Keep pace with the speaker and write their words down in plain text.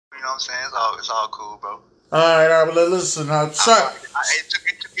You know what I'm saying? It's all cool, bro. All right, but listen. It took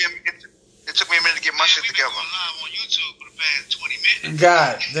me a minute to get my shit together. We've been live on YouTube for the past 20 minutes.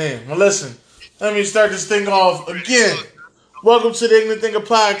 God damn. Well, listen. Let me start this thing off again. Welcome to the Ignorant Thinker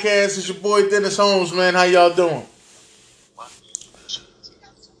Podcast. It's your boy Dennis Holmes, man. How y'all doing?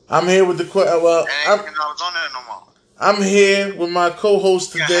 I'm here with the I'm here with my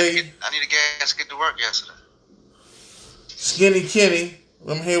co-host today. I need a gas to get to work yesterday. Skinny Kenny.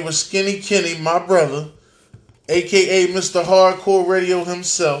 I'm here with Skinny Kenny, my brother, aka Mr. Hardkore Radio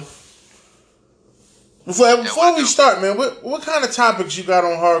himself. Before we start, man, what kind of topics you got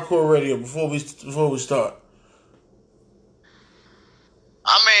on Hardkore Radio before we start?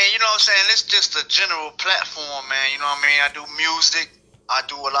 I mean, you know what I'm saying? It's just a general platform, man. You know what I mean? I do music. I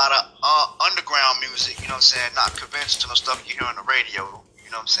do a lot of underground music, you know what I'm saying? Not conventional stuff you hear on the radio.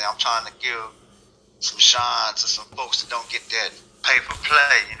 You know what I'm saying? I'm trying to give some shine to some folks that don't get that pay for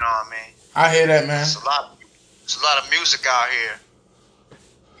play, you know what I mean? I hear that, man. It's a lot of music out here,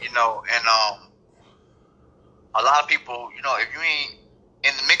 you know, and a lot of people, you know, if you ain't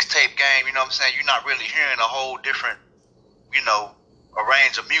in the mixtape game, you know what I'm saying, you're not really hearing a whole different, you know, a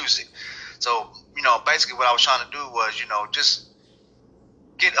range of music. So, you know, basically what I was trying to do was, you know, just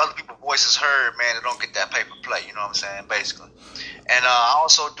get other people's voices heard, man, that don't get that pay for play, you know what I'm saying, basically. And I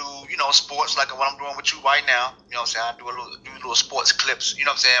also do, you know, sports like what I'm doing with you right now, you know what I'm saying. I do little sports clips, you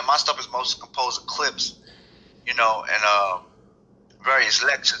know what I'm saying. My stuff is mostly composed of clips, you know, and various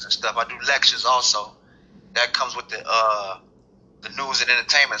lectures and stuff. I do lectures also. That comes with the news and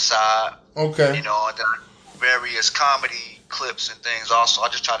entertainment side. Okay. You know, and then various comedy clips and things also. I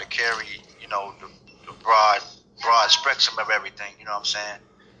just try to carry, you know, the broad spectrum of everything, you know what I'm saying.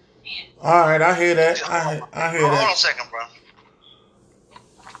 All right, I hear that. I hear that. Hold on a second, bro.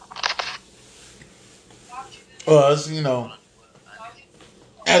 Well, it's, you know,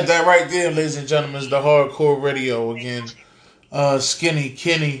 at that right there, ladies and gentlemen, is the Hardkore Radio again. Skinny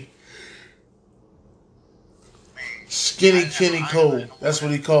Kenny Cole. That's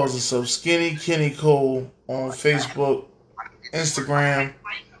what he calls himself. Skinny Kenny Cole on Facebook, Instagram.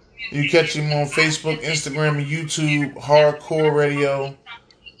 You catch him on Facebook, Instagram, and YouTube. Hardkore Radio.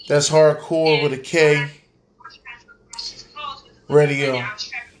 That's Hardkore with a K. Radio.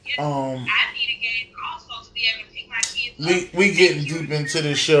 We getting deep into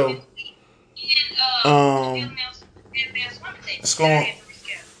this show. It's going.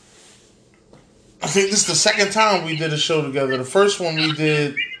 I think this is the second time we did a show together. The first one we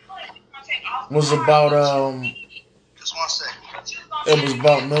did was about Just 1 second. It was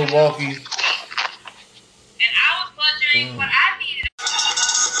about Milwaukee. And I was wondering what I needed.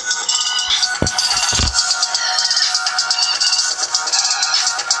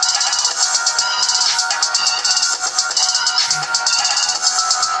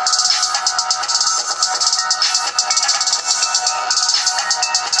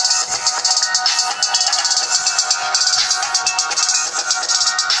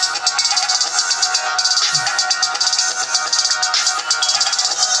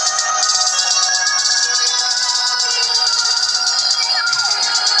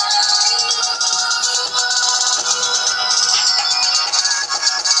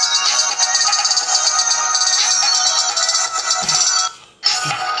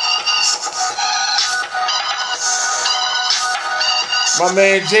 My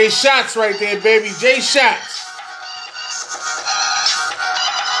man Jay Shots right there, baby. Jay Shots.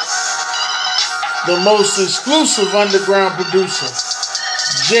 The most exclusive underground producer.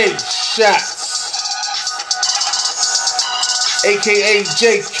 Jay Shots. AKA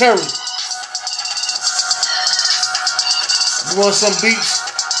Jay Curry. You want some beats?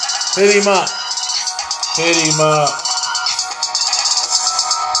 Hit him up. Hit him up.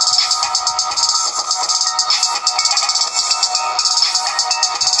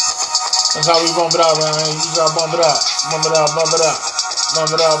 That's how we bump it out, man. You gotta bump it out. Bump it out, bump it out.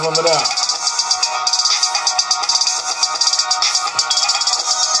 Bump it out, bump it out.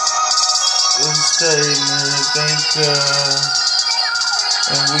 Thank you.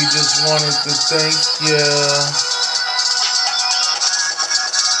 And we just wanted to thank you.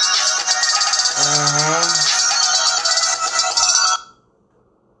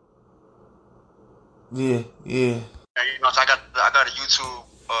 Yeah. You know, so I got a YouTube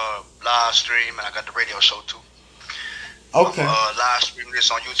live stream, and I got the radio show too. Okay. Live stream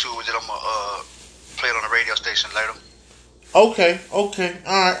this on YouTube, and then I'm gonna play it on the radio station later. Okay. All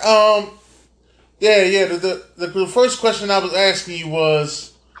right. Yeah. The first question I was asking you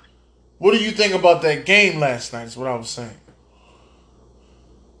was, what do you think about that game last night? Is what I was saying.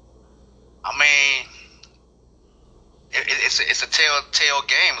 I mean, it's a telltale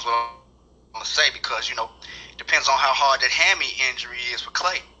game is what I'm gonna say, because it depends on how hard that hammy injury is for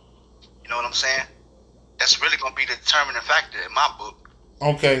Clay. You know what I'm saying? That's really gonna be the determining factor in my book.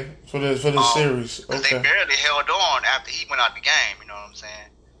 Okay, for the series. Because they Okay. barely held on after he went out the game. You know what I'm saying?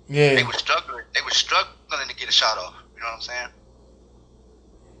 Yeah. They were struggling. They were struggling to get a shot off. You know what I'm saying?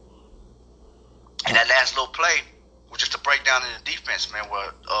 And that last little play was just a breakdown in the defense, man.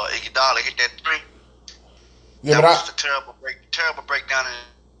 Where Iguodala hit that three. Yeah, That but was a terrible breakdown in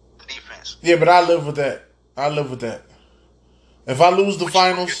the defense. Yeah, but I live with that. I live with that. If I lose the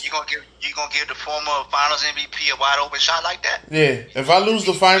finals, You gonna give the former Finals MVP a wide open shot like that? yeah. If I lose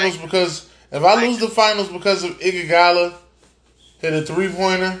the finals because of Iguodala hit a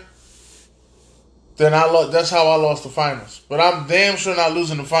 3-pointer, then that's how I lost the finals. But I'm damn sure not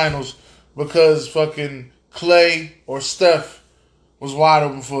losing the finals because fucking Clay or Steph was wide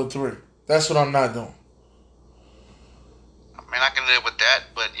open for a 3. That's what I'm not doing. I mean, I can live with that,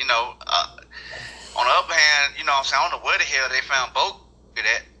 but on the other hand, what I'm saying, I don't know where the hell they found Bogut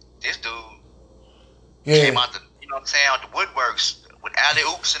at. This dude came out out the woodworks with alley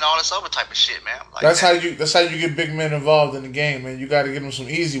oops and all this other type of shit, man. Like, that's how you get big men involved in the game, man. You got to give them some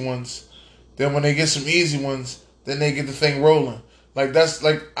easy ones. Then when they get some easy ones, then they get the thing rolling. I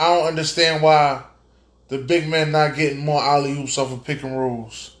don't understand why the big men not getting more alley oops off of pick and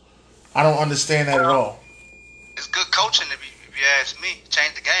rolls. I don't understand that at all. It's good coaching if you ask me.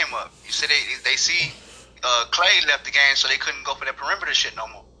 Change the game up. You see they see Clay left the game, so they couldn't go for that perimeter shit no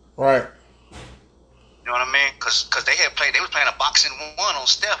more. Right. You know what I mean? Because they was playing a boxing one on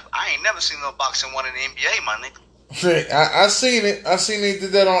Steph. I ain't never seen no boxing one in the NBA, my nigga. I seen it. I seen they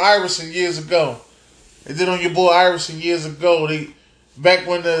did that on Iverson years ago. They did on your boy Iverson years ago. Back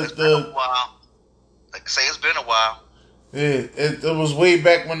when it's been a while. Like I say, it's been a while. Yeah, it was way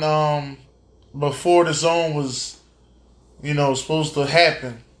back when before the zone was supposed to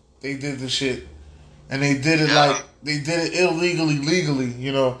happen. They did the shit, and they did it they did it illegally, legally.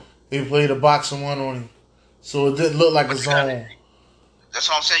 They played a boxing one on him, so it didn't look like a zone. That's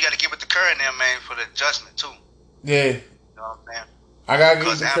what I'm saying. You got to give it to Curry and them, man, for the adjustment too. Yeah. You know what I'm saying? I gotta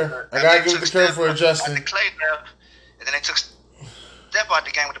give it to Curry. I gotta give it to Curry for adjusting. After Clay left, and then they took Steph out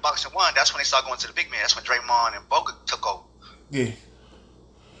the game with the boxing one. That's when they started going to the big man. That's when Draymond and Bogut took over. Yeah.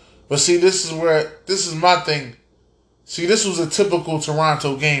 But see, this is my thing. See, this was a typical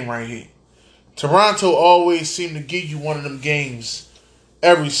Toronto game right here. Toronto always seemed to give you one of them games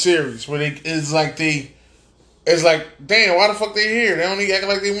every series where it's like, damn, why the fuck they here? They only act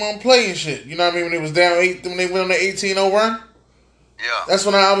like they won't play and shit. You know what I mean? When they was down 8, when they went on the 18-0 run. Yeah. That's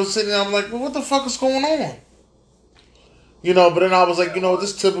when I was sitting there. I'm like, well, what the fuck is going on? But then I was like,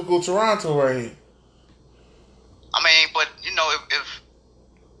 this is typical Toronto right here. I mean, but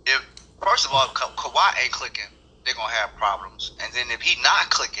if first of all, Kawhi ain't clicking, they're gonna have problems. And then if he not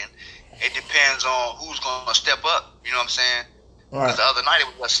clicking, it depends on who's gonna step up. You know what I'm saying? Right. Because the other night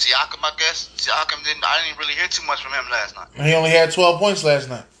it was Siakam, I guess. I didn't really hear too much from him last night. He only had 12 points last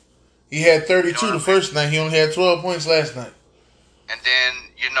night. He had 32 the first night. He only had 12 points last night. And then,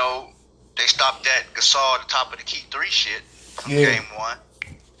 they stopped that Gasol at the top of the key 3 shit from game 1.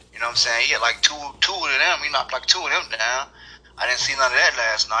 You know what I'm saying? He had like two of them. He knocked like 2 of them down. I didn't see none of that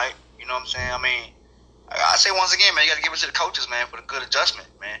last night. You know what I'm saying? I mean, I say once again, man, you got to give it to the coaches, man, for the good adjustment,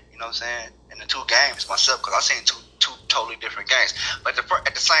 man. You know what I'm saying? In the 2 games myself, because I've seen two totally different games. But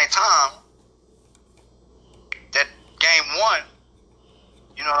at the same time, that game 1,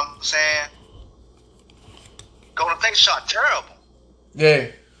 you know what I'm saying? Golden State shot terrible. Yeah.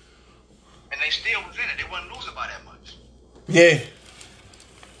 And they still was in it. They wasn't losing by that much. Yeah.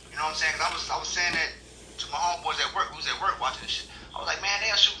 You know what I'm saying? Because I was saying that to my homeboys at work, who was at work watching this shit. I was like, man,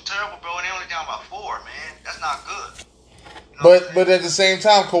 they are shooting terrible, bro, and they only down by 4, man. That's not good. You know but at the same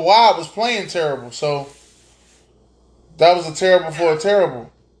time, Kawhi was playing terrible, so that was a terrible for a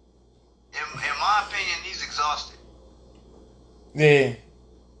terrible. In my opinion, he's exhausted. Yeah.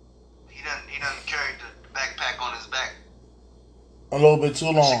 He done carried the backpack on his back a little bit too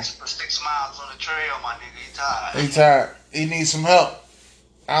long. 6 miles on the trail, my nigga. He tired. He tired. He needs some help.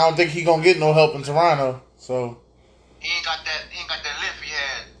 I don't think he gonna get no help in Toronto. So he ain't got that lift he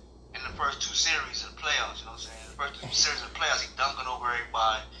had in the first 2 series of the playoffs. You know what I'm saying? The first 2 series of the playoffs, he dunking over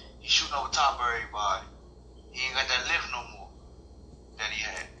everybody. He shooting over top of everybody. He ain't got that lift no more that he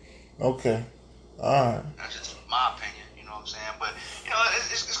had. Okay. All right. That's just my opinion. You know what I'm saying? But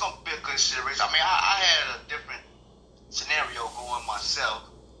it's gonna be a good series. I mean, I had a different scenario going myself.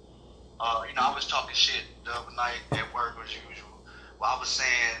 I was talking shit the other night at work as usual. Well, I was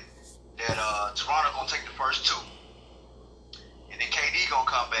saying that Toronto gonna take the first 2, and then KD gonna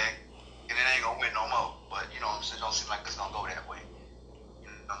come back, and it ain't gonna win no more. but you know what I'm saying, it don't seem like it's gonna go that way. You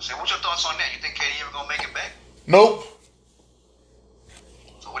know what I'm saying? What's your thoughts on that? You think KD ever gonna make it back? Nope.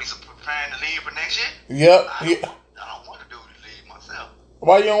 So what, he's preparing to leave for next year? Yep. I don't want to do to leave myself.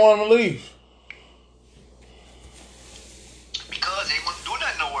 Why you don't want him to leave? Because they wouldn't do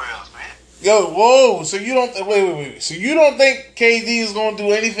nothing nowhere else, man. Yo, whoa. So you don't wait. So you don't think KD is gonna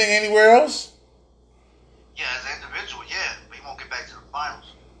do anything anywhere else? Yeah, as an individual, yeah, but he won't get back to the finals.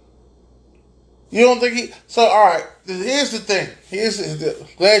 You don't think he? So all right. Here's the thing.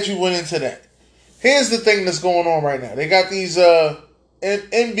 Glad you went into that. Here's the thing that's going on right now. They got these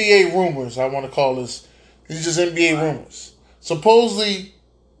NBA rumors. I want to call this. These just NBA rumors. Supposedly,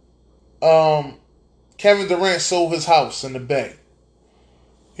 Kevin Durant sold his house in the Bay.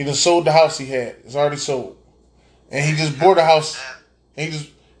 He just sold the house he had. It's already sold, and he just bought a house. And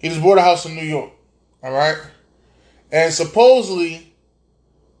he just bought a house in New York. All right, and supposedly,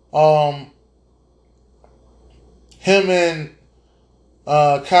 him and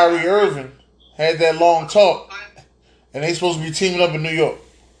Kyrie Irving had that long talk, and they supposed to be teaming up in New York.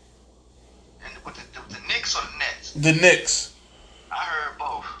 And with the Knicks or the Nets? The Knicks. I heard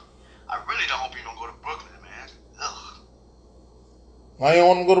both. I really don't hope you don't go to Brooklyn, man. Ugh. Why you don't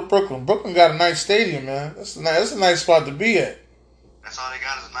want to go to Brooklyn? Brooklyn got a nice stadium, man. That's a nice spot to be at. That's all they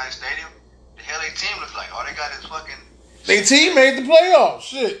got is a nice stadium? The hell they team looks like? All they got is fucking... They team made the playoffs.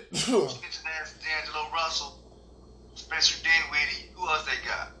 Shit. Snitching ass D'Angelo Russell, Spencer Dinwiddie. Who else they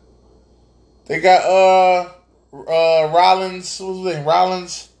got? They got Rollins. What's his name?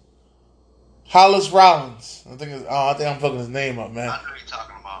 Hollis Rollins. I think I'm fucking his name up, man. I know who you're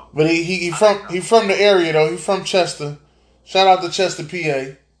talking about. But he from the area though. He from Chester. Shout out to Chester, PA.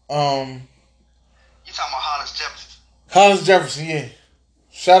 You talking about Hollis Jefferson? Hollis Jefferson, yeah.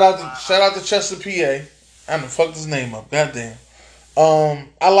 Shout out to Chester, PA. I done fucked his name up. Goddamn.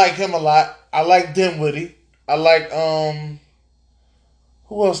 I like him a lot. I like Dinwiddie. I like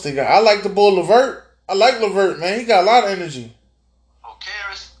who else they got? I like the boy Levert. I like Levert, man. He got a lot of energy. Oh,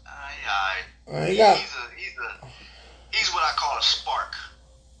 Karras? He's what I call a spark.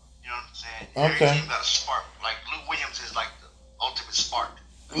 You know what I'm saying? Okay. Every team got a spark. Like Lou Williams is like the ultimate spark.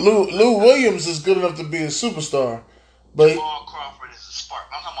 Lou Williams is good enough to be a superstar. But Jamal Crawford is a spark.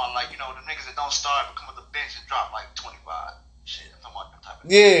 I'm talking about like, the niggas that don't start but come off the bench and drop like 25. Shit, I'm talking about that type of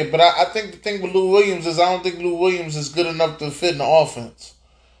thing. yeah, but I think the thing with Lou Williams is I don't think Lou Williams is good enough to fit in the offense.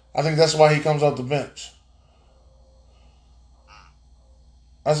 I think that's why he comes off the bench.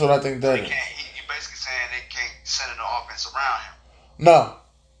 That's what I think that is. You're basically saying they can't center the offense around him. No.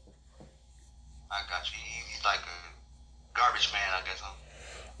 I got you. He's like a garbage man, I guess.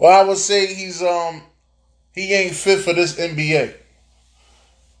 Well, I would say he ain't fit for this NBA.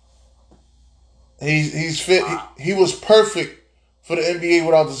 He's fit. He was perfect for the NBA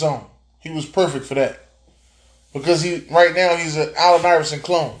without the zone. He was perfect for that because right now he's an Allen Iverson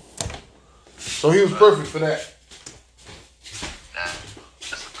clone. So he was perfect for that.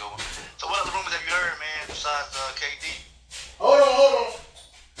 That's a good one. So what other rumors have you heard, man, besides KD? Hold on.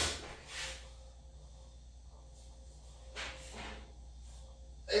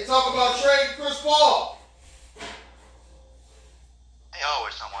 They talk about trading Chris Paul. They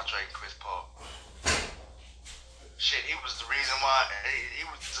always talking about trading Chris Paul. Shit, he was the reason why he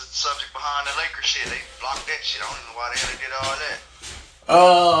was the subject behind the Lakers shit. They blocked that shit. I don't even know why the hell they did all that.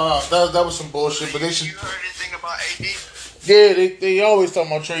 That was some bullshit. But they should. You heard anything about AD? Yeah, they always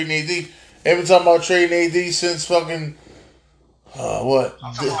talking about trading AD. They've been talking about trading AD since fucking what?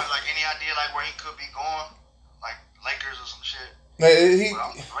 I'm talking about like any idea like where he could be going, like Lakers or some shit. Well, I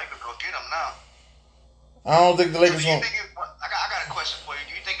don't think the Lakers go get him now. I don't think the Lakers won't. I got a question for you.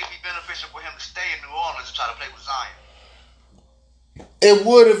 Do you think it'd be beneficial for him to stay in New Orleans and try to play with Zion? It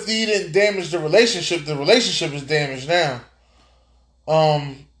would if he didn't damage the relationship. The relationship is damaged now.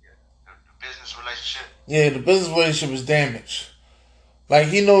 The business relationship. Yeah, the business relationship is damaged. Like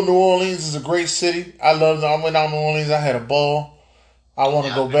he know New Orleans is a great city. I loved it. I went out to New Orleans. I had a ball. I want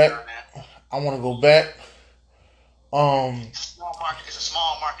to go back. I want to go back. It's a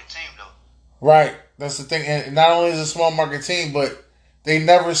small market team though. Right. That's the thing. And not only is it a small market team, but they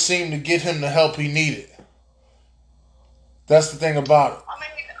never seem to get him the help he needed. That's the thing about it. I mean,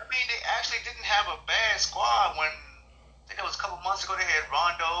 they actually didn't have a bad squad when I think it was a couple months ago. They had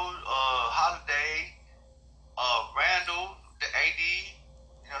Rondo, Holiday, Randall, the AD.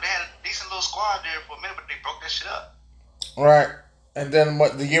 They had a decent little squad there for a minute, but they broke that shit up. Right. And then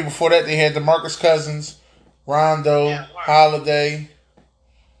the year before that, they had DeMarcus Cousins, Rondo, Holiday.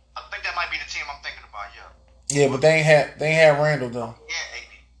 I think that might be the team I'm thinking about. Yeah. Yeah, but they ain't had Randall though. Yeah,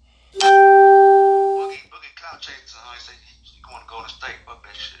 AD. Boogie Cloud chasing. He said he going to Golden State. Fuck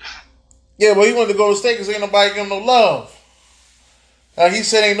that shit. Yeah, but he wanted to go to state because ain't nobody give him no love. He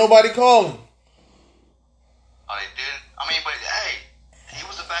said ain't nobody calling. Oh, they did? I mean, but hey, he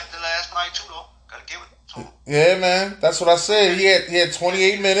was effective last night too, though. Gotta give it to him. Yeah, man. That's what I said. He had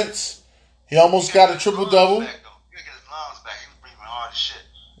 28 minutes. He almost got a triple double. He didn't get his lungs back. He was breathing hard as shit.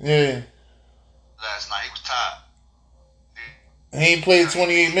 Yeah. Last night he was tired. He ain't played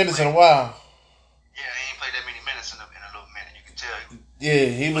 28 minutes in a while. Yeah, he ain't played that many minutes in a little minute. You can tell. Yeah,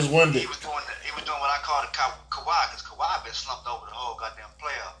 he was winded. He was doing what I call the Kawhi, because Kawhi been slumped over the whole goddamn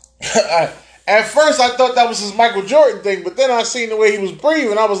playoff. At first, I thought that was his Michael Jordan thing, but then I seen the way he was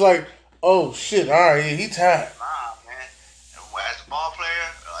breathing. I was like, "Oh shit! All right, yeah, he tired." Nah, man. As a ball player,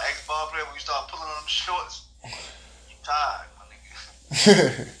 ex-ball player, when you start pulling on them shorts, you tired, my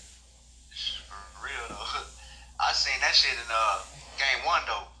nigga. For real though. I seen that shit in game one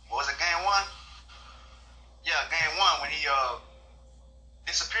though. What was it, game one? Yeah, game one when he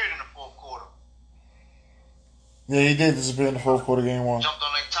disappeared in the fourth quarter. Yeah, he did disappear in the fourth quarter, game one. Jumped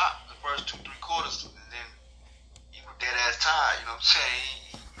on their top the first 2-3 quarters, and then he was dead ass tired. You know what I'm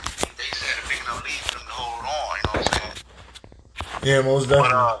saying? They just had a big enough lead for them to hold on. You know what I'm saying? Yeah, most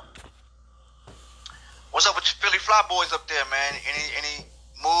definitely. But what's up with your Philly Fly Boys up there, man? Any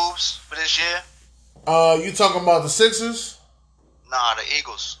moves for this year? You talking about the Sixers? Nah, the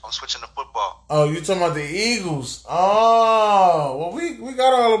Eagles. I'm switching to football. Oh, you talking about the Eagles? Oh, well, we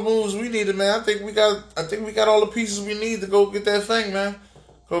got all the moves we needed, man. I think we got all the pieces we need to go get that thing, man.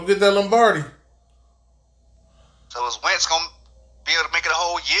 Go get that Lombardi. So is Wentz gonna be able to make it a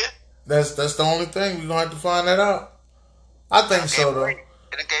whole year? That's the only thing. We're gonna have to find that out. I think so, though. And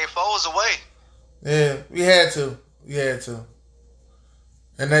it gave Foles away. Yeah, we had to.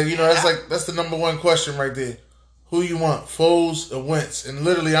 And then that's the number one question right there. Who you want, Foles or Wentz? And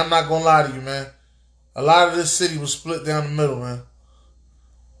literally, I'm not gonna lie to you, man. A lot of this city was split down the middle, man.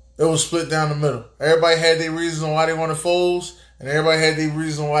 It was split down the middle. Everybody had their reasons on why they wanted Foles, and everybody had their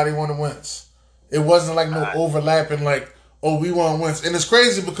reason why they wanted Wentz. It wasn't like no overlapping, like, oh, we want Wentz. And it's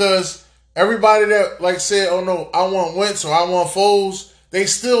crazy because everybody that like said, oh no, I want Wentz or I want Foles, they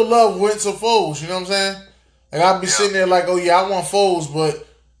still love Wentz or Foles. You know what I'm saying? Like I'd be sitting there like, oh yeah, I want Foles, but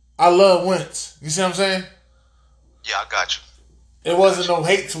I love Wentz. You see what I'm saying? Yeah, I got you. It wasn't no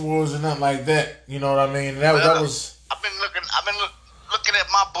hate towards or nothing like that. You know what I mean? That was. I've been looking at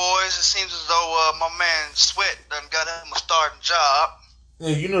my boys. It seems as though my man Sweat done got him a starting job.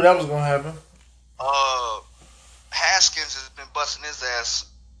 Yeah, you knew that was gonna happen. Haskins has been busting his ass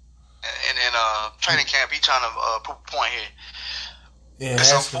in training camp. He trying to prove a point here. Yeah,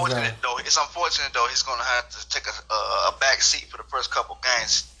 It's unfortunate though. He's gonna have to take a back seat for the first couple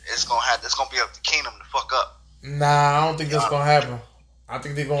games. It's gonna be up to Keenum to fuck up. Nah, I don't think that's gonna happen. I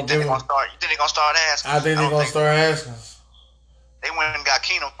think they're gonna give him. You think they're gonna start Haskins? I think they're gonna start Haskins. They went and got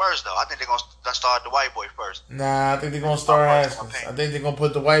Keenum first though. I think they're gonna start the white boy first. Nah, I think they're gonna start Haskins. I think they're gonna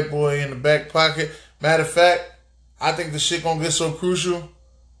put the white boy in the back pocket. Matter of fact, I think the shit gonna get so crucial.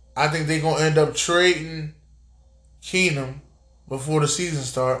 I think they're gonna end up trading Keenum before the season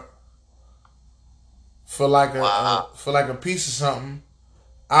start for like a piece of something.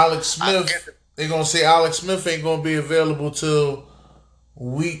 Alex Smith. They're gonna say Alex Smith ain't gonna be available till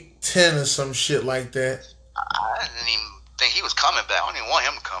week 10 or some shit like that. I didn't even think he was coming back. I don't even want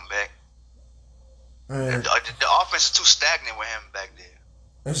him to come back. The offense is too stagnant with him back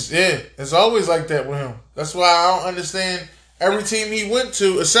there. It's always like that with him. That's why I don't understand every team he went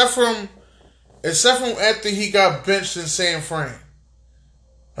to, except from after he got benched in San Fran.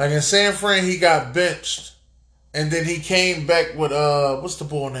 Like in San Fran, he got benched, and then he came back with what's the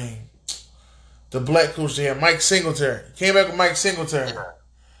boy name? The black coach there, Mike Singletary. Came back with Mike Singletary.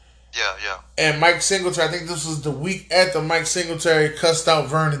 Yeah. And Mike Singletary, I think this was the week after Mike Singletary cussed out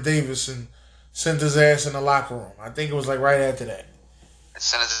Vernon Davis and sent his ass in the locker room. I think it was like right after that. And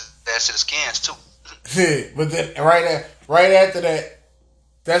sent his ass to the skins too. Yeah, but then right after that,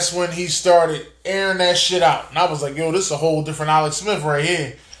 that's when he started airing that shit out. And I was like, yo, this is a whole different Alex Smith right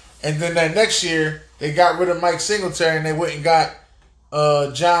here. And then that next year, they got rid of Mike Singletary and they went and got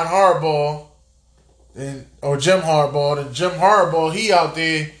John Harbaugh. Or Jim Harbaugh. And Jim Harbaugh, he out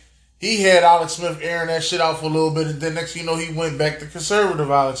there, he had Alex Smith airing that shit out for a little bit, and then next thing you know, he went back to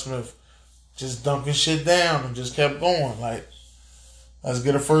conservative Alex Smith. Just dunking shit down and just kept going. Like, let's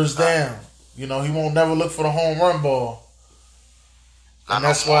get a first down. You know, he won't never look for the home run ball. And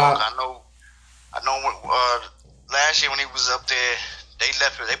that's why I know last year when he was up there, they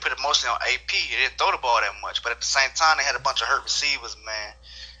put it mostly on AP. He didn't throw the ball that much, but at the same time, they had a bunch of hurt receivers, man.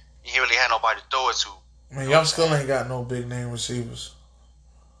 He really had nobody to throw it to. Man, y'all still ain't got no big name receivers.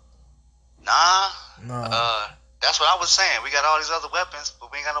 Nah. That's what I was saying. We got all these other weapons,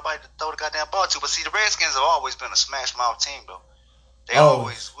 but we ain't got nobody to throw the goddamn ball to. But see, the Redskins have always been a smash mouth team, though. They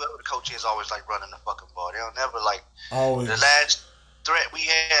always, whoever the coach is, always like running the fucking ball. They don't never like. Always. The last threat we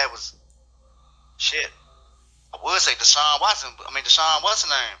had was shit. I would say Deshaun Watson. I mean, Deshaun, what's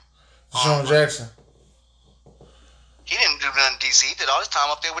his name? Deshaun Jackson. He didn't do nothing in DC. He did all his time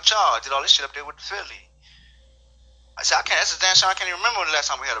up there with y'all. Did all this shit up there with the Philly. I said, I can't. That's a damn shame. I can't even remember the last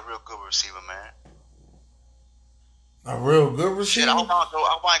time we had a real good receiver, man. A real good receiver? Shit, I hope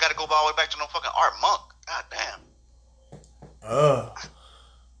I ain't got to go all the way back to no fucking Art Monk. God damn.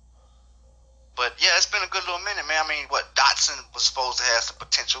 But yeah, it's been a good little minute, man. I mean, Dotson was supposed to have some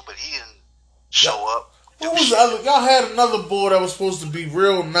potential, but he didn't show up. Who was the other? Y'all had another boy that was supposed to be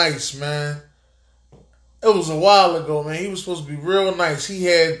real nice, man. It was a while ago, man. He was supposed to be real nice. He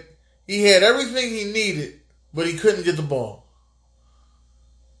had everything he needed, but he couldn't get the ball.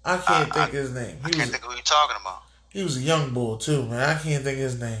 I can't think of his name. I can't think of who you're talking about. He was a young boy too, man. I can't think of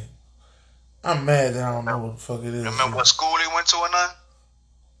his name. I'm mad that I don't know what the fuck it is. Remember what school he went to or nothing?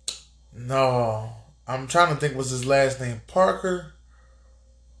 No. I'm trying to think, was his last name Parker?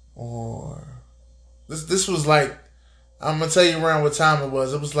 Or this was like, I'm gonna tell you around what time it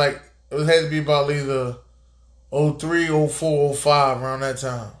was. It was like, it had to be about either 03, 04, 05, around that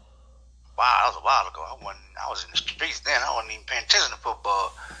time. Wow, that was a while ago. I was in the streets then. I wasn't even paying attention to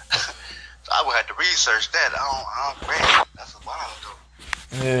football. So I would have to research that. That's a while ago.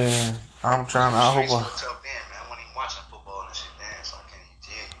 Yeah, I'm trying. I hope. Tough then, man. I wasn't even watching football and shit then, so I can't even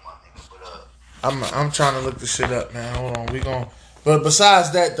tell you, my nigga. But I'm trying to look this shit up, man. Hold on, we gon'. But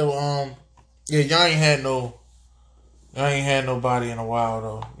besides that, though, yeah, y'all ain't had nobody in a while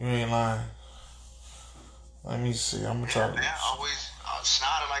though. You ain't lying. Let me see. I'm gonna try. Man, always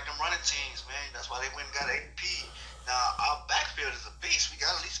Snyder like them running teams, man. That's why they went and got AP. Now our backfield is a beast. We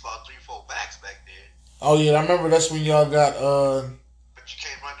got at least about 3-4 backs back there. Oh yeah, I remember that's when y'all got. But you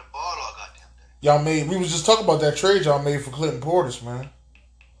can't run the ball all goddamn day. Y'all made. We was just talking about that trade y'all made for Clinton Portis, man.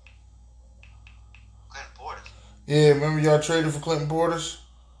 Clinton Portis. Yeah, remember y'all traded for Clinton Portis?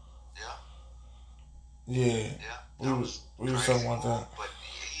 Yeah. We was talking about that. But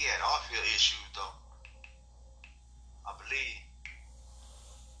he had off-field issues though, I believe.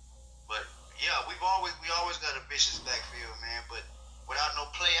 But yeah, we always got a vicious backfield, man. But without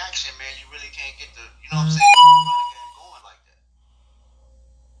no play action, man, you really can't get the, you know what I'm saying, the running game going like that.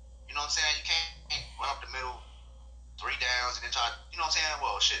 You know what I'm saying? You can't run up the middle 3 downs and then try, you know what I'm saying?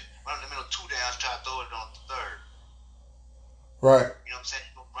 Well, shit, run up the middle 2 downs, try to throw it on the third. Right. You know what I'm saying?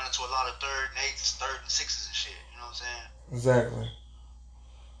 You run into a lot of 3rd and 8s, 3rd and 6s and shit. You know what I'm saying? Exactly.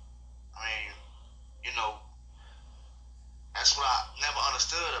 I mean, you know, that's what I never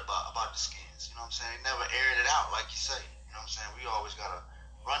understood about the Skins. You know what I'm saying? They never aired it out like you say. You know what I'm saying? We always gotta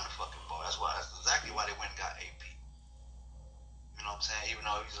run the fucking ball. That's exactly why they went and got AP. You know what I'm saying? Even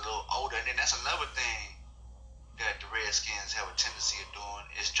though he's a little older. And then that's another thing that the Redskins have a tendency of doing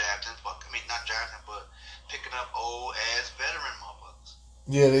is drafting, not drafting, but picking up old ass veteran motherfuckers.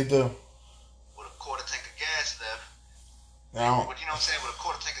 Yeah, they do. With a quarter tank of gas left. Now, You know what I'm saying? With a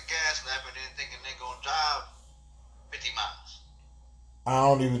quarter tank of gas left and then thinking they're gonna drive 50 miles. I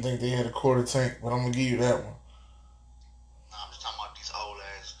don't even think they had a quarter tank, but I'm gonna give you that one. No, I'm just talking about these old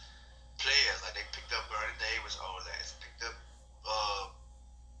ass players. Like they picked up Bernie Davis, old ass. Picked up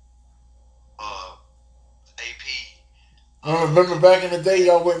AP. I remember back in the day,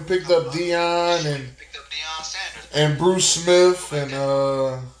 y'all went and picked up Deion and picked up Deion Sanders and Bruce Smith and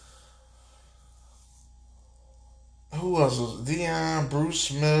who else was it? Deion, Bruce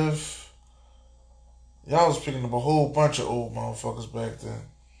Smith. Y'all was picking up a whole bunch of old motherfuckers back then.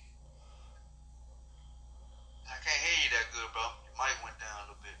 I can't hear you that good, bro. Your mic went down a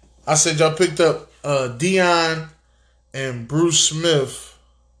little bit. I said y'all picked up Deion and Bruce Smith.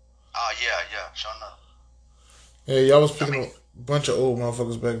 Oh yeah, sure enough. Yeah, y'all was picking up a bunch of old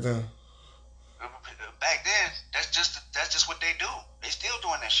motherfuckers back then. Back then, that's just what they do. They still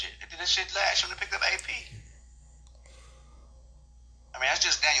doing that shit. They did that shit last year when they picked up AP. I mean, that's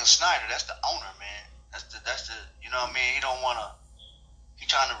just Daniel Snyder. That's the owner, man. That's the you know what I mean? He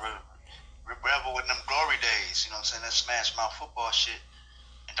trying to revel with them glory days. You know what I'm saying? That smash mouth football shit,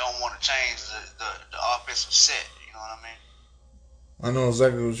 and don't want to change the offensive set. You know what I mean? I know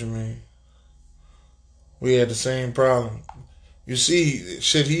exactly what you mean. We had the same problem. You see,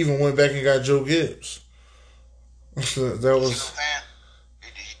 shit, he even went back and got Joe Gibbs. That was. You know what I'm saying?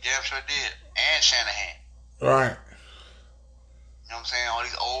 He damn sure did. And Shanahan. Right. You know what I'm saying? All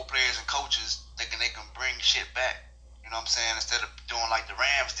these old players and coaches thinking they can bring shit back. You know what I'm saying? Instead of doing like the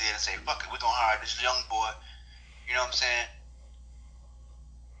Rams did and say, fuck it, we're going to hire this young boy. You know what I'm saying?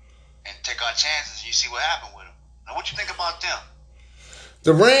 And take our chances. You see what happened with him. Now, what you think about them?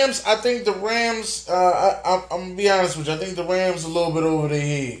 The Rams, I think the Rams. I'm gonna be honest with you. I think the Rams a little bit over their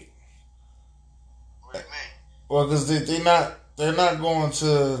head. What do you mean? Well, because they're not going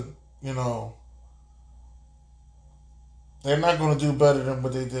to, you know, they're not going to do better than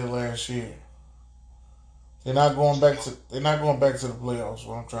what they did last year. They're not going back to the playoffs.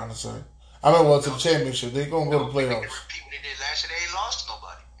 What I'm trying to say. I mean, well, to the championship. They're going to go to They playoffs. can repeat what they did last year. They ain't lost to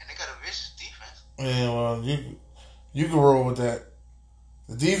nobody, and they got a vicious defense. Yeah, well, you can roll with that.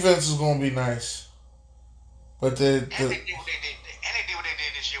 The defense is going to be nice, but And they did what they did. And they did what they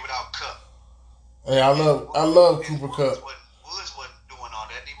did this year without Cup. hey, I love Cooper Cup. Woods wasn't doing all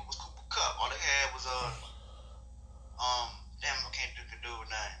that. Neither was Cooper Cup. All they had was damn, I can't do the dude's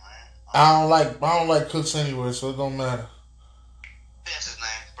name, man. I don't like Cooks anyway, so it don't matter. That's his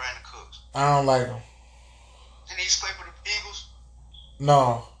name, Brandon Cooks. I don't like him. Didn't he play for the Eagles?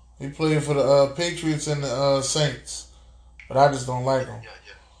 No, he played for the Patriots and the Saints, but I just don't like him. Yeah.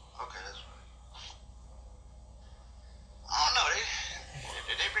 Okay, that's right. I don't know.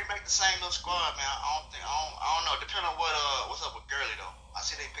 They bring back the same little squad, man. I don't know. Depending on what's up with Gurley though. I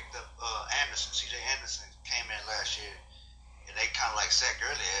see they picked up Anderson. C.J. Anderson came in last year, and they kind of like sat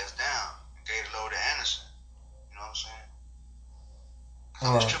Gurley ass down and gave the load to Anderson. You know what I'm saying?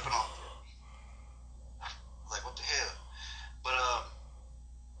 I was tripping on it. Like, what the hell? But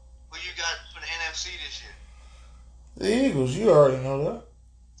who you got for the NFC this year? The Eagles, you already know that.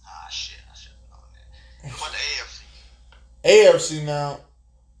 Ah, shit. I should have known that. What the AFC? AFC now.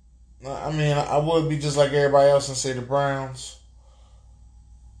 I mean, I would be just like everybody else and say the Browns,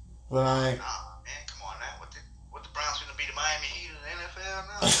 but I ain't. Nah, man, come on now. What the Browns gonna be the Miami Heat in the NFL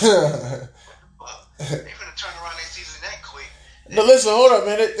now? They finna turn around their season that quick. But listen, hold up,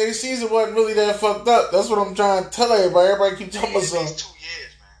 man. Their season wasn't really that fucked up. That's what I'm trying to tell everybody. Everybody keep talking about something. 2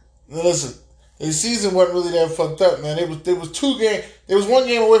 years, man. Now listen, their season wasn't really that fucked up, man. There was 2 games. There was 1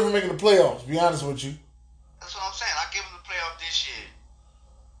 game away from making the playoffs. To be honest with you. That's what I'm saying. I give them the playoff this year.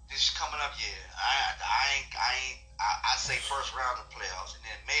 This coming up year. I say first round of playoffs, and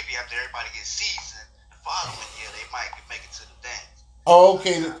then maybe after everybody gets seasoned, the following year they might make it to the dance. Oh,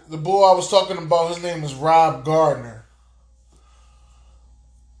 okay. The boy I was talking about, his name was Rob Gardner.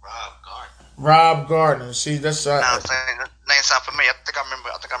 Rob Gardner. See, that's name sound familiar. I think I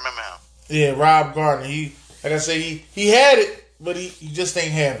remember him. Yeah, Rob Gardner. He, like I say, he had it, but he just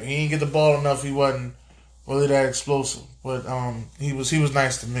ain't have it. He didn't get the ball enough. He wasn't really that explosive. But he was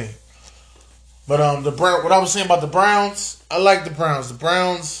nice to me. But what I was saying about the Browns, I like the Browns. The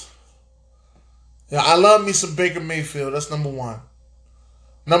Browns. Yeah, I love me some Baker Mayfield. That's number 1.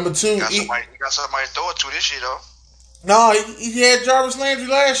 Number 2, you got somebody to throw it to this year though. No, he had Jarvis Landry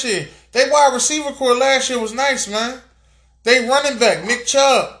last year. They wide receiver core last year was nice, man. They running back, Nick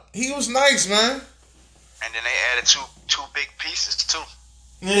Chubb. He was nice, man. And then they added two big pieces too.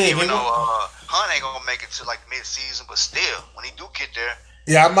 Yeah, even though Hunt ain't gonna make it to like mid-season, but still, when he do get there.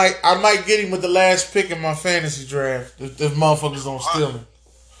 Yeah, I might get him with the last pick in my fantasy draft if motherfuckers don't steal him.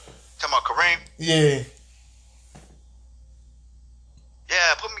 Talking about Kareem? Yeah.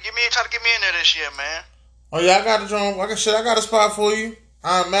 Yeah, try to get me in there this year, man. Oh yeah, I got a drum. I got a spot for you.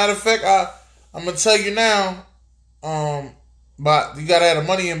 Matter of fact, I'm gonna tell you now. But you gotta have the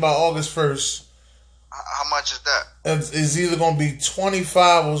money in by August 1st. How much is that? It's either gonna be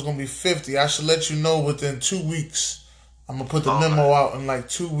 25 or it's gonna be 50. I should let you know within 2 weeks. I'm gonna put the memo out in like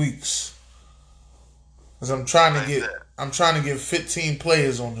 2 weeks. Cause I'm trying to get 15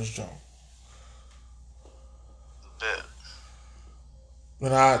 players on this joint. Bet.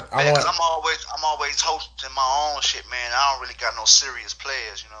 But I'm always hosting my own shit, man. I don't really got no serious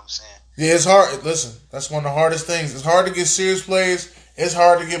players, you know what I'm saying? Yeah, it's hard. Listen, that's one of the hardest things. It's hard to get serious players. It's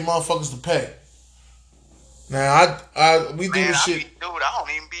hard to get motherfuckers to pay. Now, we do this shit. I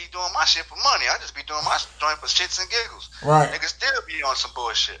don't even be doing my shit for money. I just be doing my joint for shits and giggles. Right. Niggas still be on some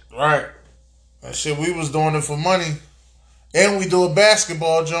bullshit. Right. That shit, we was doing it for money. And we do a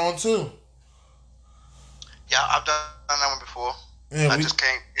basketball joint, too. Yeah, I've done that one before. Yeah, I just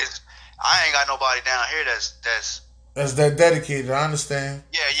can't. I ain't got nobody down here that's that dedicated. I understand.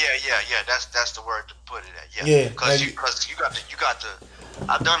 Yeah. That's the word to put it at. Yeah. Because you got to.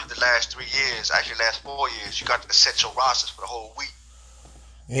 I've done it the last 3 years. Actually, last 4 years. You got to set your rosters for the whole week.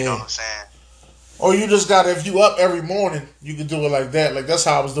 Yeah. You know what I'm saying? Or you just got to, if you up every morning, you can do it like that. Like that's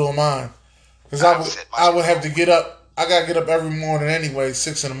how I was doing mine. Because I would have to get up. I got to get up every morning anyway,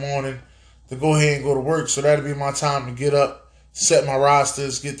 6 in the morning, to go ahead and go to work. So that'd be my time to get up, set my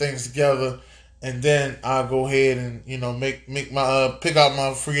rosters, get things together, and then I'll go ahead and make my pick out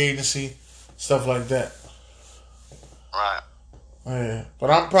my free agency, stuff like that. Right. Yeah, but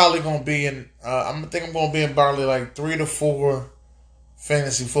I'm probably gonna be in. I think I'm gonna be in probably like 3 to 4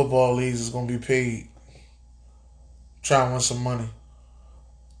 fantasy football leagues. Is gonna be paid. Try and win some money.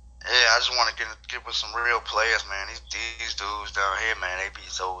 Yeah, I just want to get with some real players, man. These dudes down here, man, they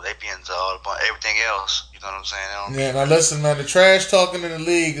be into all about everything else. You know what I'm saying? They don't be. Yeah, now listen, man. The trash talking in the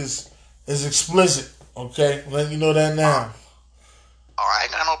league is explicit. Okay, letting you know that now. All right, I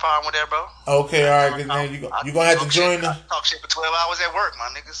ain't got no problem with that, bro. Okay, all right, No good man. problem. You gonna have to join I the. talk shit for 12 hours at work, my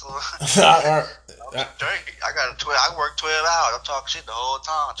nigga. So All I'm right, straight. I work 12 hours. I'm talking shit the whole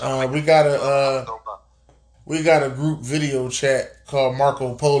time. Trying to make we the got 12 hours a go by. we got a group video chat called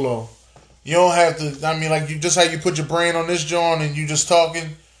Marco Polo. You don't have to. I mean, like you just how you put your brain on this joint and you just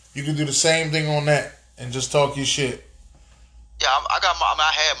talking. You can do the same thing on that and just talk your shit. Yeah,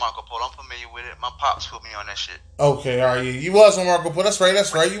 I had Marco Polo. I'm familiar with it. My pops put me on that shit. Okay, all right. Yeah, you was on Marco Polo. That's right.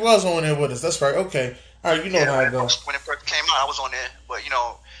 That's right. You was on there with us. That's right. Okay. All right. You know Yeah, how it go. when it first came out, I was on there. But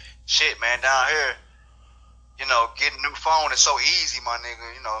shit, man, down here, getting a new phone is so easy, my nigga.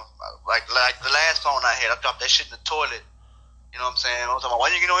 Like the last phone I had, I dropped that shit in the toilet. You know what I'm saying? I was talking about, why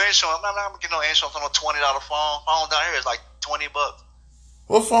you get no insurance? I'm not gonna get no insurance on a $20 phone. Phone down here is like $20.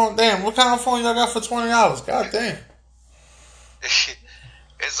 What phone? Damn. What kind of phone y'all got for $20? God damn.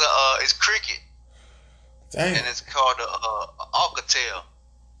 It's Cricket, Damn. and it's called a Alcatel.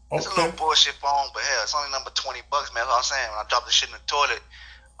 It's a Okay. little bullshit phone, but hell, it's only number $20, man. That's what I'm saying. When I dropped the shit in the toilet,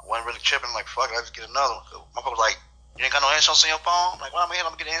 I wasn't really tripping. I'm like, fuck it, I just get another one. My papa was like, you ain't got no insurance on your phone? I'm like, why am I here?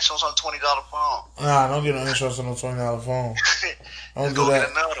 I'm gonna get insurance on a $20 phone. Nah, don't get no insurance on no $20 phone. Don't Just do go that.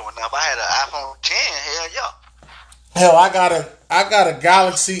 get another one. Now, if I had an iPhone 10, hell yeah. Hell, I got a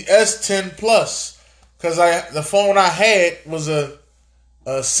Galaxy S10 Plus because the phone I had was a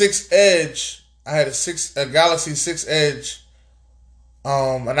 6 Edge. I had a Galaxy 6 Edge,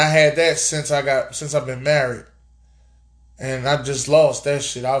 and I had that since I've been married, and I just lost that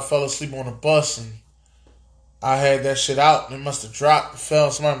shit. I fell asleep on a bus and I had that shit out, and it must have dropped,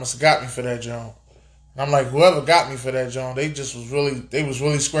 fell. Somebody must have got me for that joint. And I'm like, whoever got me for that joint, they was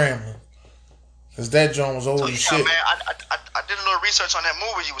really scrambling. Cause that joint was old So as yeah, shit. man, I did a little research on that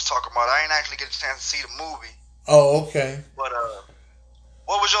movie you was talking about. I ain't actually get a chance to see the movie, Oh, okay. but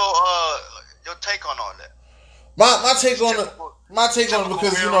what was your take on all that? My take on it, Typical, my take on it typical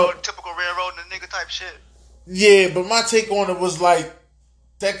because typical railroad and the nigga type shit. yeah, but my take on it was like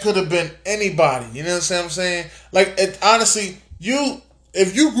that could have been anybody. You know what I'm saying? Like honestly,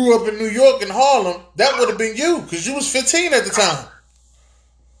 if you grew up in New York and Harlem, that would have been you because you was 15 at the time.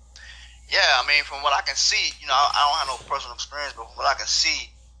 Yeah, I mean, from what I can see, I don't have no personal experience, but from what I can see,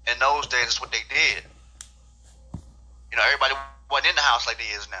 in those days, that's what they did. Everybody wasn't in the house like they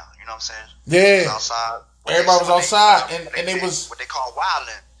is now. You know what I'm saying? Yeah, Was outside. everybody was outside, and they did, was what they call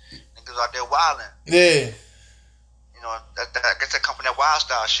wilding. Niggas out there wilding. yeah. I guess that come from that wild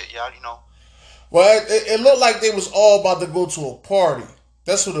style shit, y'all. Well, it looked like they was all about to go to a party.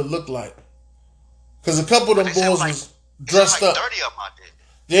 That's what it looked like. Because a couple of them boys was dressed up. 30 of them out there.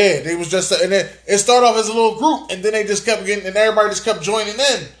 Yeah, they was just, and then it started off as a little group, and then they just kept getting, and everybody just kept joining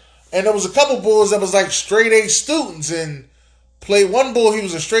in. And there was a couple boys that was like straight A students, and played one boy. He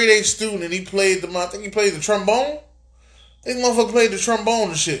was a straight A student, and he played I think he played the trombone. This motherfucker played the trombone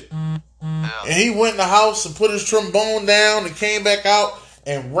and shit. Yeah. And he went in the house and put his trombone down and came back out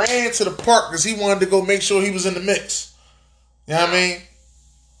and ran to the park because he wanted to go make sure he was in the mix. You know what I mean?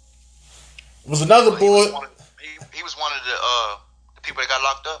 It was another boy. He was one of the people that got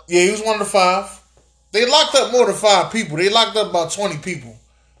locked up. Yeah, he was one of the 5. They locked up more than 5 people. They locked up about 20 people.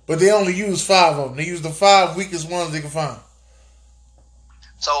 But they only used 5 of them. They used the 5 weakest ones they could find.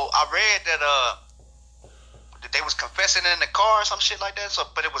 So I read that they was confessing in the car or some shit like that. So,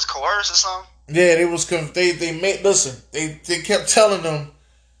 but it was coerced or something. Yeah, they made listen. They kept telling them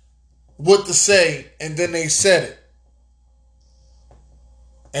what to say, and then they said it,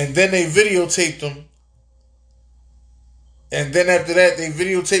 and then they videotaped them, and then after that they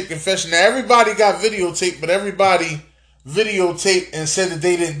videotaped confession. Now everybody got videotaped, but everybody videotaped and said that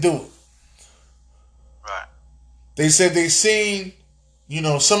they didn't do it. Right. They said they seen,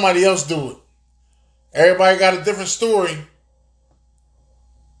 somebody else do it. Everybody got a different story,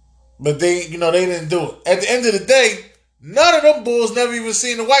 but they didn't do it. At the end of the day, none of them bulls never even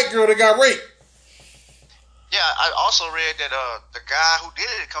seen the white girl that got raped. Yeah, I also read that the guy who did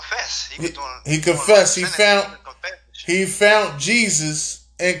it confessed. He confessed. He found Jesus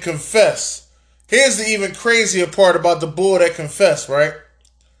and confessed. Here's the even crazier part about the bull that confessed, right?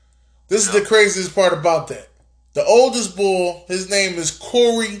 This is the craziest part about that. The oldest bull, his name is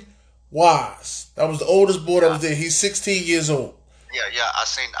Corey Wise. That was the oldest bull that was there. He's 16 years old. Yeah, I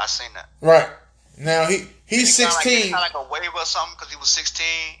seen that. Right. Now he's Did he 16. sign like a waiver or something because he was 16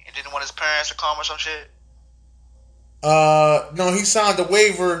 and didn't want his parents to come or some shit? No, he signed a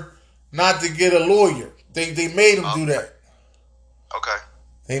waiver not to get a lawyer. They made him do that. Okay.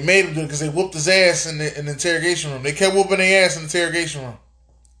 They made him do it because they whooped his ass in the interrogation room. They kept whooping their ass in the interrogation room.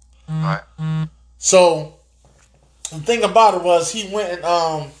 Right. So the thing about it was he went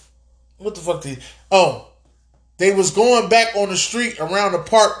and what the fuck did he, they was going back on the street around the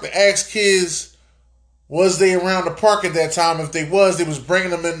park to ask kids was they around the park at that time. If they was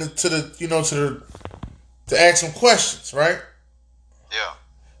bringing them to ask them questions, right? Yeah.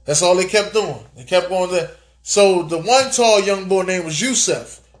 That's all they kept doing. They kept going there. So the one tall young boy named was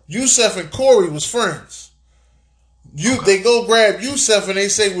Yusef. Yusef and Corey was friends. They go grab Yusef and they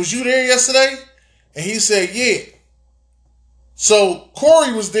say, "Was you there yesterday?" And he said, "Yeah." So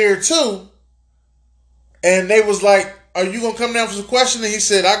Corey was there too. And they was like, "Are you gonna come down for some questions?" And he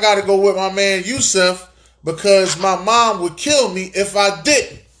said, "I gotta go with my man Yusef because my mom would kill me if I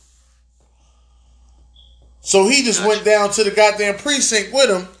didn't." So he just went down to the goddamn precinct with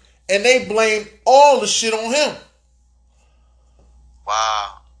him, and they blamed all the shit on him.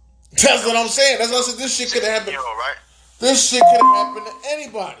 Wow. That's what I'm saying. That's why I said this shit could have happened. Right? This shit could have happened to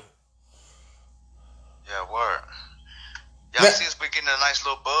anybody. Yeah, word. Y'all see us be getting a nice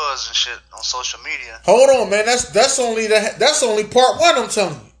little buzz and shit on social media. Hold on, man. That's only part one. I'm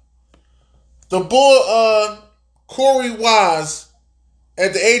telling you. The boy Corey Wise,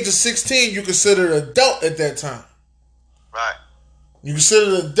 at the age of 16, you considered an adult at that time. Right. You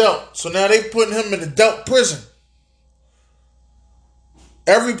considered an adult. So now they putting him in adult prison.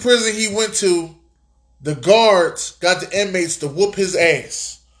 Every prison he went to, the guards got the inmates to whoop his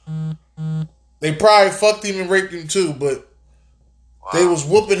ass. They probably fucked him and raped him too, but they was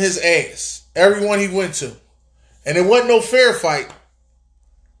whooping his ass. Everyone he went to. And it wasn't no fair fight.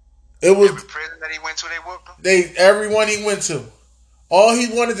 It was every prison that he went to, they whooped him? Everyone he went to. All he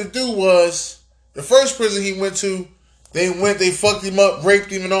wanted to do was, the first prison he went to, they fucked him up,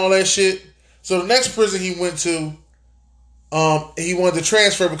 raped him and all that shit. So the next prison he went to, he wanted to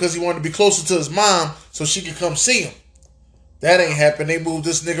transfer because he wanted to be closer to his mom so she could come see him. That ain't happened. They moved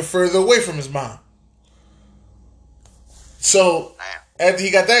this nigga further away from his mom. So after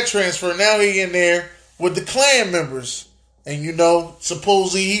he got that transfer, now he in there with the Klan members. And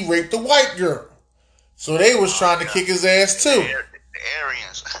supposedly he raped a white girl. So they was trying to kick his ass too. The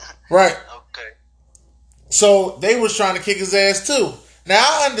Aryans. Right. Okay. So they was trying to kick his ass too. Now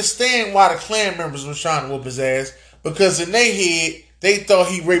I understand why the Klan members was trying to whoop his ass. Because in their head, they thought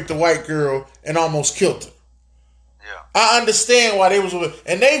he raped a white girl and almost killed her. Yeah. I understand why they was whooping.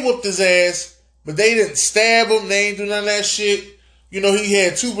 And they whooped his ass, but they didn't stab him. They ain't do none of that shit. He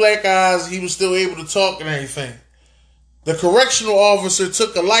had 2 black eyes. He was still able to talk and everything. The correctional officer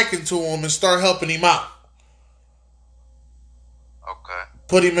took a liking to him and started helping him out. Okay.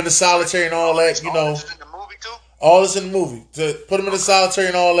 Put him in the solitary and all that, All this is in the movie too? All this in the movie. To put him in the solitary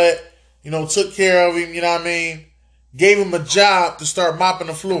and all that, took care of him, Gave him a job to start mopping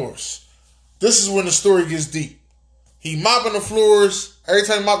the floors. This is when the story gets deep. He mopping the floors. Every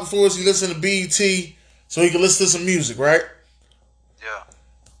time he mop the floors, he listen to BET so he can listen to some music, right? Yeah.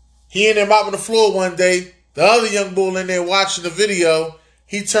 He in there mopping the floor one day. The other young bull in there watching the video,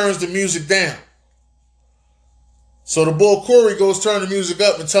 he turns the music down. So the boy Corey goes turn the music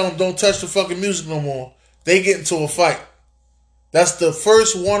up and tell him don't touch the fucking music no more. They get into a fight. That's the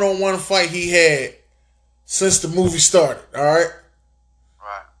first one-on-one fight he had since the movie started, alright?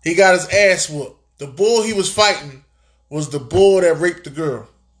 Right. He got his ass whooped. The bull he was fighting was the bull that raped the girl.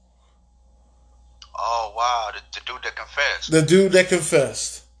 Oh, wow. The dude that confessed. The dude that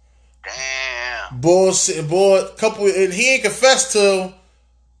confessed. Damn. And he ain't confessed till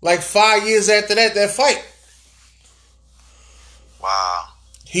like 5 years after that fight. Wow.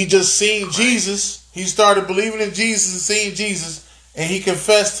 He just seen Jesus. He started believing in Jesus and seeing Jesus, and he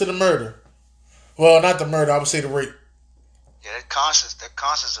confessed to the murder. Well, not the murder, I would say the rape. Yeah, that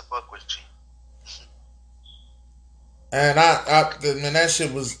conscience a fuck with you. And that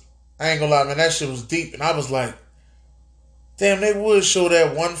shit was, I ain't gonna lie, man, that shit was deep. And I was like, damn, they would show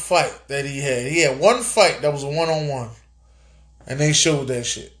that one fight that he had. He had one fight that was a one-on-one. And they showed that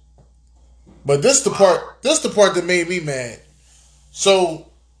shit. But this the part that made me mad. So,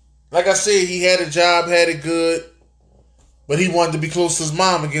 like I said, he had a job, had it good. But he wanted to be close to his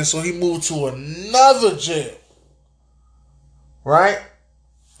mom again, so he moved to another jail. Right?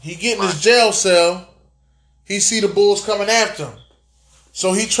 He get in his jail cell. He see the bulls coming after him.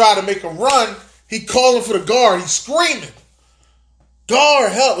 So he tried to make a run. He calling for the guard. He's screaming.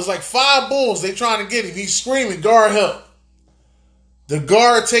 Guard, help. It's like 5 bulls. They trying to get him. He's screaming, guard, help. The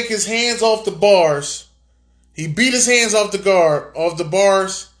guard take his hands off the bars. He beat his hands off the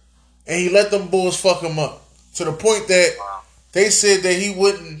bars, and he let them bulls fuck him up. To the point that Wow. they said that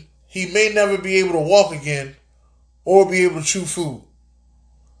he may never be able to walk again or be able to chew food.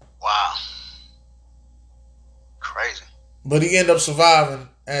 Wow. Crazy. But he ended up surviving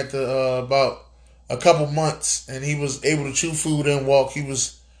at the about a couple months, and he was able to chew food and walk. He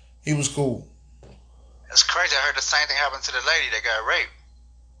was cool. It's crazy. I heard the same thing happened to the lady that got raped.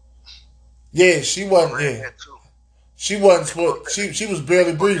 Yeah, she wasn't. Yeah, she wasn't supposed. She was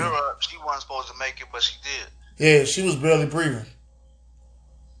barely breathing. She wasn't supposed to make it, but she did. Yeah, she was barely breathing.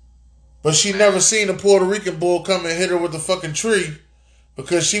 But she never seen a Puerto Rican bull come and hit her with a fucking tree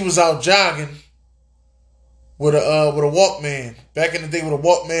because she was out jogging with a Walkman. Back in the day with a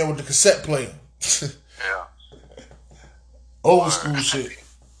Walkman with the cassette player. Yeah. Old school shit.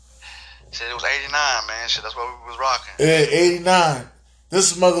 Said it was 89, man. Shit, that's what we was rocking. Yeah, 89.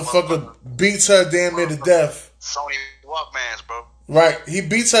 This motherfucker beats her damn near to death. Sony Walkmans, bro. Right. He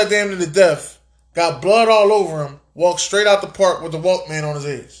beats her damn near to death. Got blood all over him. Walked straight out the park with the Walkman on his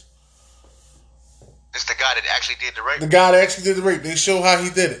ass. It's the guy that actually did the rape? The guy that actually did the rape. They show how he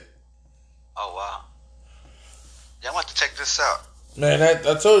did it. Oh, wow. Yeah, I'm going to have to check this out. Man, I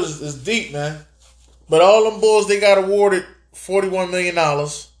told you, it's deep, man. But all them bulls, they got awarded $41 million.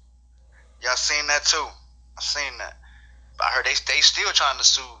 Yeah, I seen that too. I seen that. But I heard they still trying to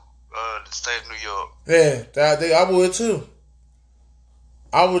sue the state of New York. Yeah, I would too.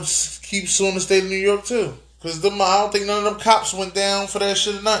 I would keep suing the state of New York too. Because I don't think none of them cops went down for that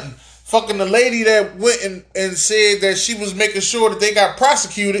shit or nothing. Fucking the lady that went and said that she was making sure that they got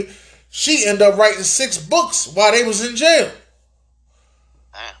prosecuted, she ended up writing 6 books while they was in jail.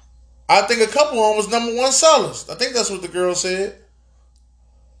 Damn. I think a couple of them was #1 sellers. I think that's what the girl said.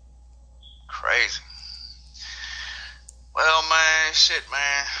 Crazy. Well, man, shit,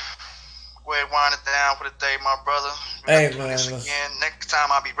 man. Go ahead and wind it down for the day, my brother. Hey, do man. this again. Next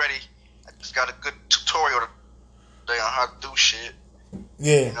time I'll be ready. I just got a good tutorial today on how to do shit.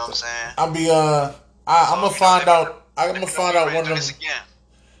 Yeah. You know what I'm saying? I'm gonna find out. I'm gonna find out one of them. Again.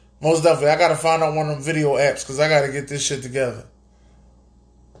 Most definitely, I gotta find out one of them video apps because I gotta get this shit together.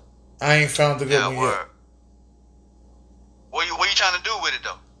 I ain't found the good one yet. What you trying to do with it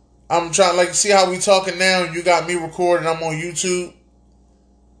though? I'm trying, see how we talking now. You got me recording. I'm on YouTube.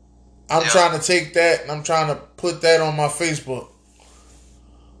 I'm trying to take that and I'm trying to put that on my Facebook.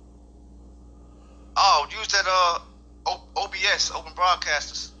 Oh, use that OBS, Open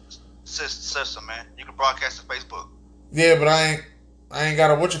Broadcast System, man. You can broadcast to Facebook. Yeah, but I ain't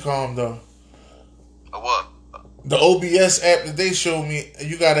got a whatchamacallit though. A what? The OBS app that they showed me,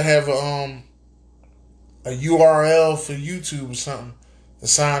 you gotta have a URL for YouTube or something to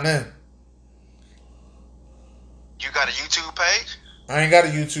sign in. You got a YouTube page? I ain't got a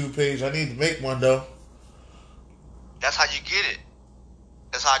YouTube page. I need to make one though. That's how you get it.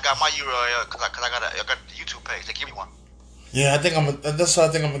 That's how I got my URL because I got the YouTube page. They give me one. Yeah, that's what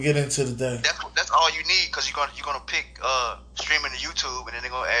I think I'm gonna get into today. That's all you need because you're gonna pick streaming to YouTube and then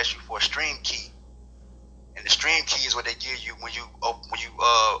they're gonna ask you for a stream key. And the stream key is what they give you when you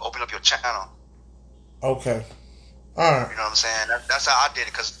open up your channel. Okay. All right. You know what I'm saying? That's how I did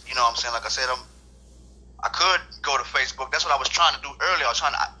it because you know what I'm saying. Like I said, I could go to Facebook. That's what I was trying to do earlier.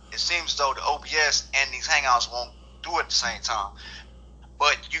 It seems as though the OBS and these Hangouts won't do it at the same time.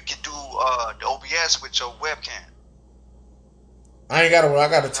 But you can do the OBS with your webcam. I got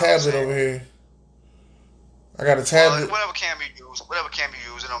a tablet over here. I got a tablet. Well, whatever cam you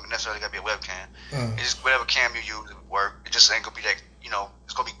use, it don't necessarily gotta be a webcam. It's just whatever cam you use, it work. It just ain't gonna be that,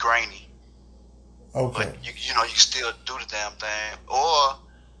 it's gonna be grainy. Okay. But you can still do the damn thing. Or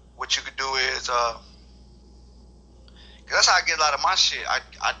what you could do is, cause that's how I get a lot of my shit.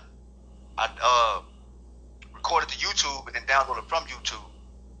 I record it to YouTube and then download it from YouTube.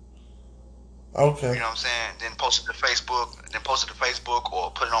 Okay. You know what I'm saying? Then post it to Facebook,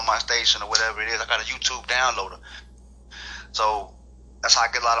 or put it on my station or whatever it is. I got a YouTube downloader. So that's how I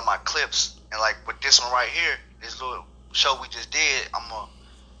get a lot of my clips. And like with this one right here, this little show we just did, I'm going to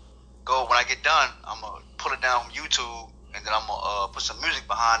go, when I get done, I'm going to pull it down from YouTube and then I'm going to put some music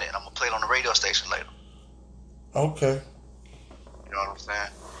behind it and I'm going to play it on the radio station later. Okay. You know what I'm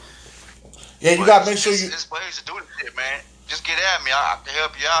saying? Yeah, you got to make sure you... There's ways to do this shit, man. Just get at me. I can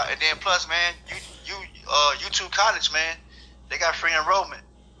help you out. And then plus, man, YouTube College, man, they got free enrollment.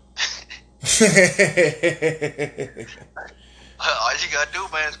 All you gotta do,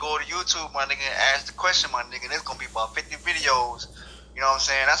 man, is go to YouTube, my nigga, and ask the question, my nigga. And it's gonna be about 50 videos. You know what I'm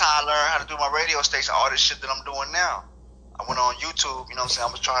saying? That's how I learned how to do my radio station, all this shit that I'm doing now. I went on YouTube, you know what I'm saying?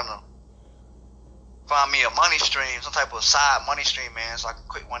 I was trying to find me a money stream, some type of side money stream, man, so I can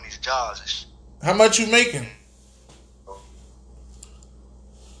quit one of these jobs and shit. How much you making?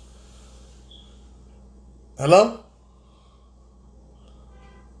 Hello?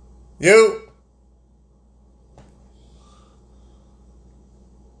 Yo?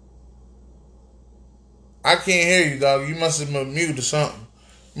 I can't hear you, dog. You must have been mute or something.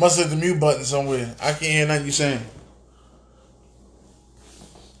 Must have the mute button somewhere. I can't hear nothing you saying.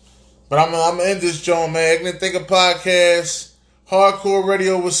 But I'm gonna end this joint, man. Ignorant Thinker Podcast, Hardkore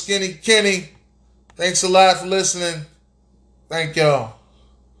Radio with Skinny Kenny. Thanks a lot for listening. Thank y'all.